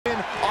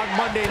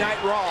Monday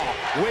Night Raw,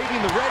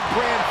 waving the red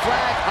brand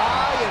flag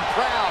high and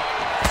proud.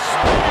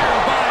 Spear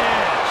by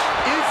Edge.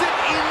 Is it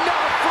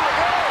enough for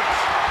Edge?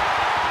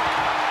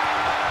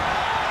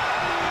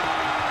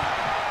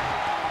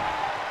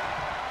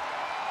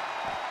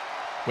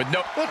 With no...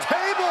 The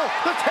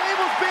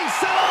table's being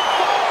set on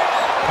fire!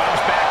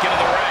 Comes back into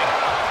the ring.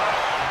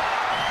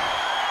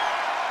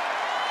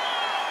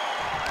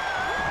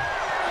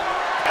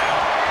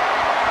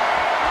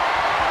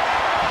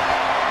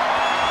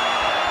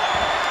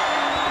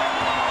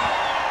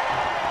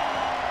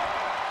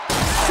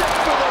 Set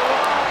for the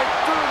ride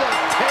through the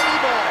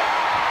table!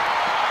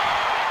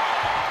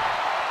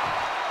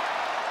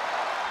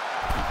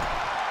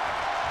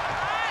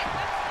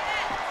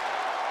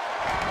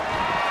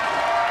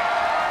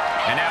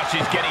 And now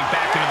she's getting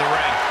back into the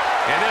ring.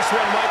 And this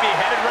one might be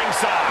headed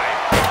ringside.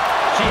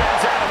 She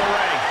heads out of the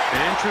ring.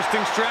 An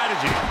interesting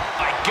strategy.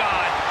 My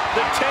God,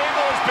 the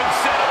table has been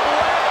set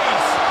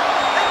ablaze.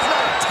 That's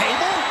not a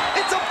table,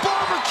 it's a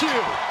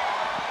barbecue!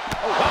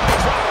 Oh,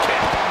 drop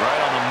kick.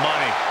 Right on the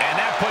money. And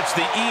that puts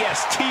the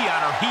EST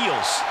on her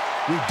heels.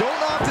 We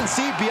don't often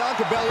see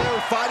Bianka Belair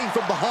fighting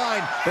from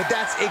behind, but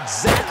that's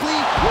exactly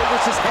where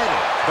this is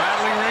headed.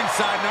 Battling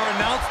ringside and our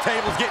announce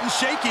table's getting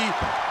shaky.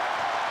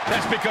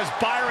 That's because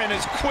Byron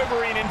is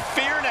quivering in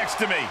fear next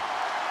to me.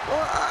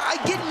 Well, I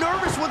get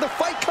nervous when the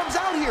fight comes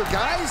out here,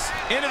 guys.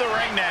 Into the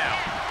ring now.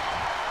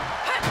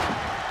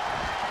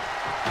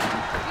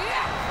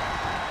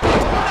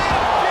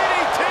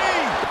 DDT!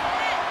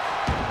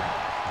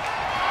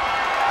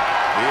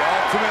 The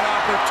ultimate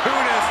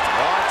opportunist.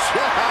 Watch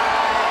out!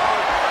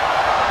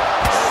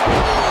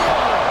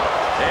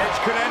 Edge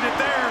could end it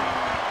there.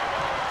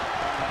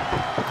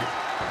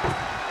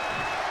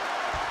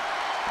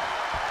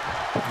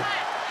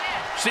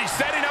 She's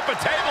setting up a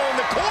table in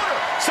the corner.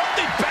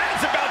 Something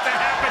bad's about to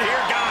happen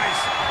here, guys.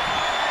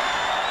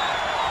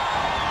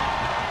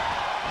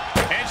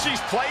 And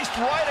she's placed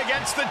right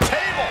against the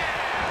table.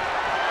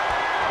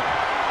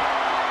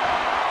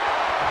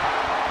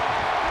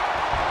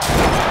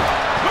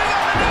 We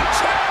got a new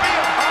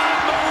champion.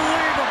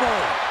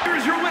 Unbelievable.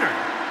 Here's your winner,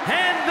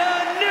 and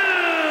the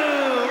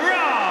new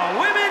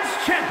Raw Women's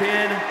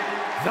Champion,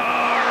 the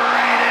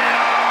Rated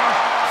R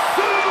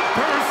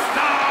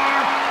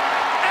Superstar,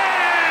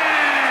 Edge!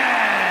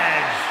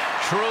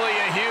 Truly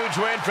a huge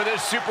win for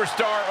this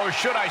superstar, or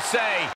should I say,